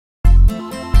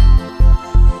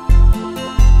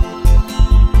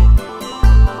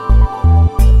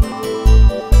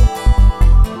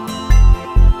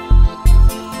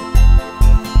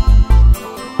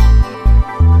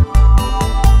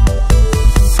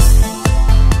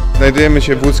Znajdujemy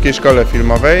się w Łódzkiej Szkole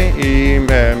Filmowej i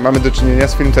mamy do czynienia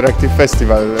z Filmteractive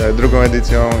Festival, drugą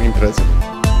edycją imprezy.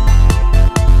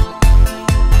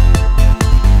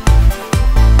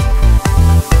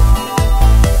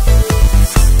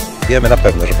 Wiemy na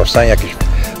pewno, że powstanie jakiś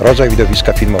rodzaj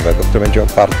widowiska filmowego, który będzie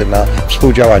oparty na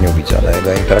współdziałaniu widza, na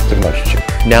jego interaktywności.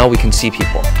 Now we can see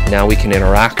people, now we can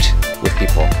interact with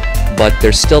people, but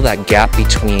there's still that gap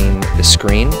between the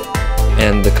screen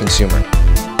and the consumer.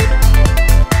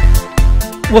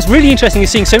 What's really interesting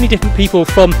is seeing so many different people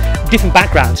from different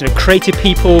backgrounds, creative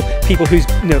people, people who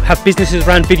have businesses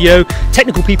around video,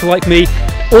 technical people like me,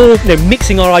 all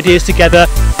mixing our ideas together.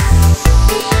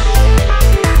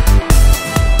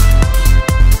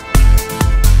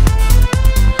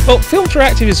 Well,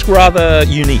 Filmteractive is rather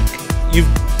unique.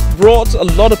 You've brought a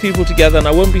lot of people together, and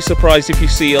I won't be surprised if you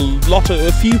see a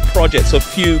few projects, a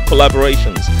few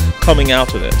collaborations coming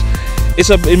out of it. It's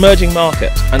an emerging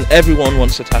market, and everyone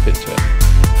wants to tap into it.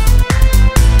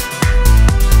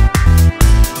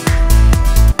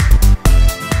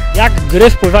 Jak gry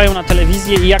wpływają na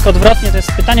telewizję i jak odwrotnie, to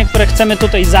jest pytanie, które chcemy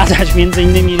tutaj zadać między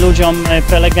innymi ludziom,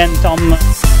 prelegentom.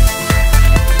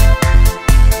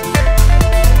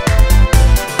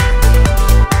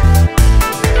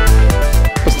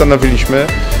 Postanowiliśmy,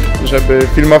 żeby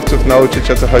filmowców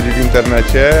nauczyć, o co chodzi w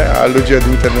internecie, a ludzi od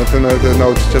internetu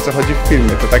nauczyć, o co chodzi w filmie.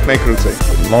 To tak najkrócej.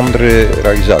 Mądry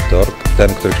realizator,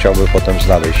 ten, który chciałby potem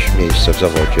znaleźć miejsce w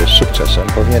zawodzie z sukcesem,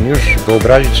 powinien już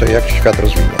wyobrazić sobie, jak się świat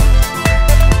rozwinie.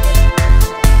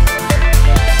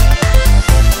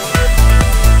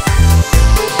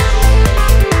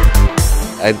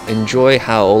 I enjoy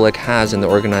how Oleg has, and the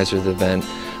organizer of the event,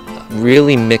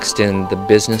 really mixed in the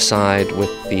business side with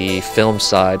the film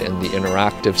side and the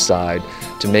interactive side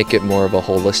to make it more of a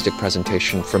holistic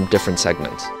presentation from different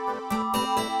segments.